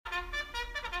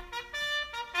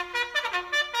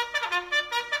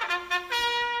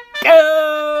Good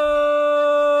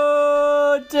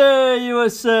day,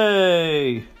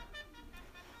 USA!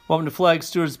 Welcome to Flag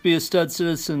Stewards Be a Stud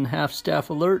Citizen half-staff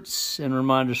alerts and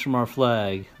reminders from our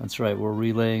flag. That's right, we're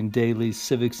relaying daily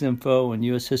civics info and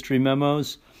U.S. history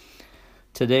memos.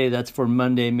 Today, that's for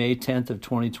Monday, May 10th of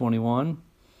 2021.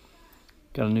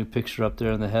 Got a new picture up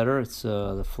there in the header. It's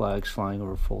the flags flying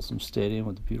over Folsom Stadium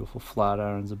with the beautiful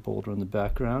Flatirons of Boulder in the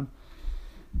background.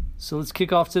 So let's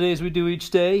kick off today as we do each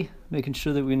day, making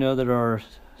sure that we know that our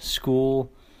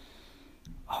school,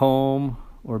 home,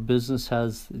 or business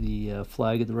has the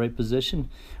flag at the right position.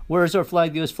 Where is our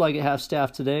flag, the U.S. flag at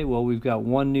half-staff today? Well, we've got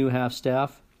one new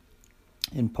half-staff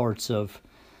in parts of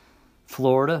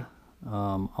Florida,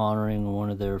 honoring one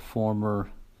of their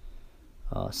former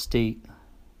state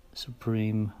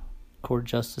Supreme Court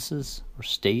justices, or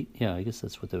I guess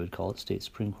that's what they would call it, state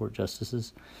Supreme Court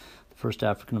justices, the first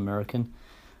African-American.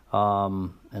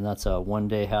 And that's a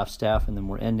one-day half-staff, and then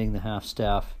we're ending the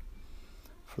half-staff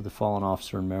for the fallen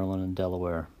officer in Maryland and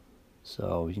Delaware.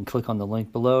 So you can click on the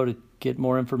link below to get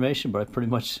more information, but I pretty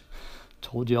much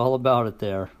told you all about it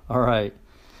there. All right.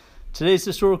 Today's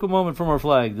historical moment from our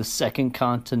flag: the Second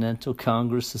Continental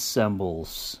Congress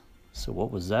assembles. So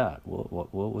what was that?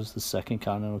 What was the Second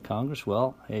Continental Congress?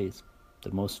 Well, hey, it's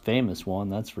the most famous one,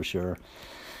 that's for sure.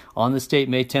 On this date,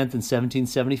 May 10th in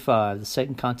 1775, the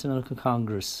Second Continental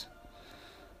Congress.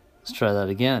 Let's try that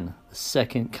again. The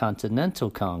Second Continental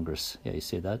Congress. Yeah, you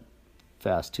say that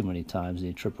fast too many times and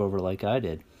you trip over like I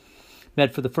did.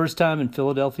 Met for the first time in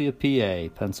Philadelphia,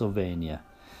 PA, Pennsylvania.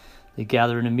 They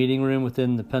gathered in a meeting room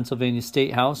within the Pennsylvania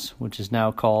State House, which is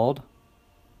now called,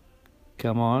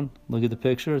 come on, look at the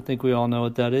picture. I think we all know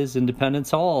what that is.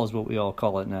 Independence Hall is what we all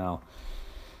call it now.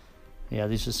 Yeah,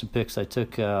 these are some pics I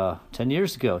took 10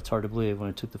 years ago. It's hard to believe, when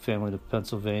I took the family to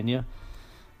Pennsylvania.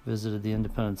 Visited the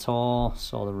Independence Hall,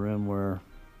 saw the room where,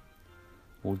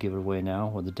 we'll give it away now,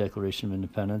 where the Declaration of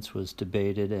Independence was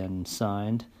debated and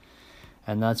signed.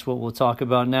 And that's what we'll talk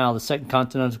about now. The Second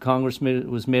Continental Congress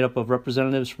was made up of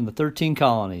representatives from the 13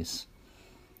 colonies.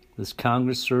 This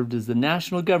Congress served as the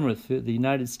national government of the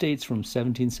United States from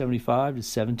 1775 to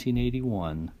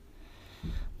 1781.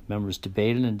 Members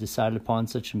debated and decided upon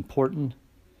such important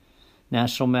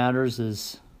national matters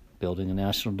as building a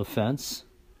national defense,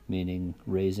 meaning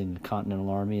raising a continental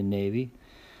army and navy,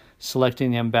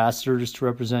 selecting ambassadors to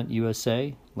represent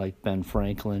USA, like Ben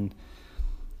Franklin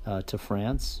to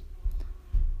France,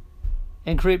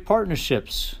 and create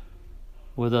partnerships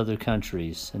with other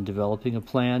countries, and developing a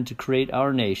plan to create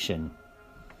our nation.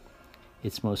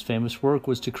 Its most famous work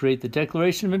was to create the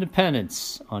Declaration of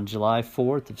Independence on July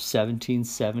 4th of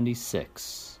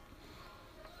 1776.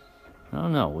 I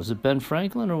don't know, was it Ben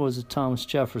Franklin or was it Thomas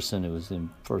Jefferson who was the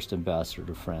first ambassador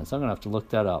to France? I'm going to have to look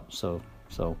that up, so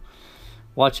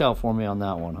watch out for me on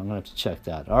that one. I'm going to have to check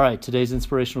that. All right, today's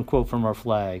inspirational quote from our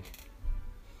flag.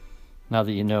 Now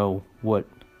that you know what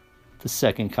the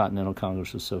Second Continental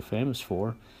Congress was so famous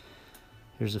for,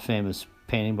 here's a famous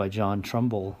painting by John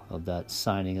Trumbull of that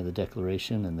signing of the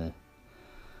Declaration and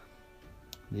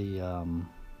the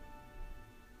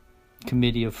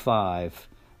Committee of Five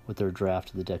with their draft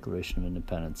of the Declaration of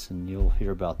Independence. And you'll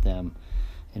hear about them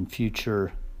in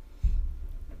future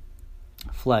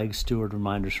Flag Steward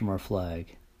reminders from our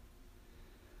flag.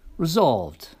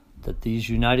 Resolved that these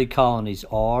united colonies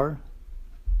are,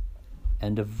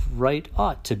 and of right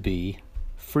ought to be,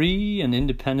 free and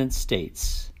independent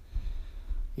states.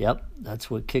 Yep,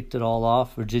 that's what kicked it all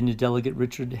off. Virginia Delegate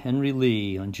Richard Henry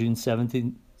Lee on June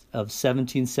 17th of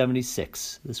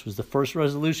 1776. This was the first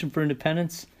resolution for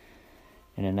independence,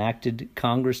 and enacted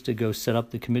Congress to go set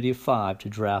up the Committee of Five to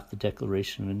draft the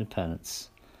Declaration of Independence.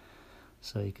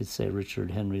 So you could say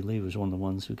Richard Henry Lee was one of the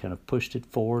ones who kind of pushed it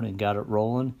forward and got it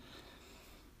rolling.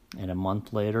 And a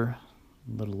month later,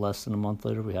 a little less than a month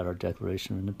later, we had our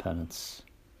Declaration of Independence.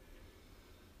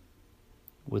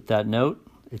 With that note,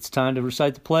 it's time to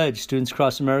recite the pledge. Students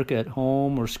across America at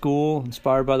home or school,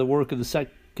 inspired by the work of the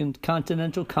Second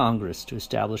Continental Congress to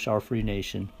establish our free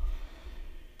nation,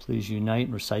 please unite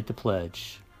and recite the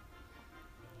pledge.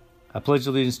 I pledge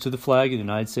allegiance to the flag of the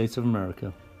United States of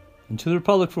America and to the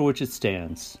republic for which it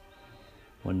stands,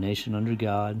 one nation under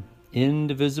God,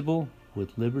 indivisible,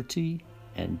 with liberty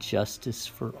and justice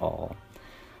for all.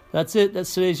 That's it.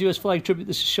 That's today's U.S. Flag Tribute.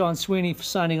 This is Sean Sweeney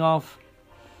signing off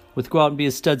with Go Out and Be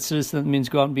a Stud Citizen. That means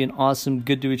go out and be an awesome,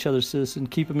 good to each other citizen.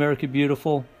 Keep America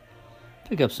beautiful.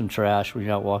 Pick up some trash when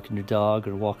you're out walking your dog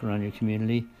or walking around your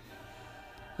community.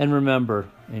 And remember,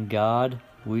 in God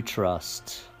we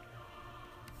trust.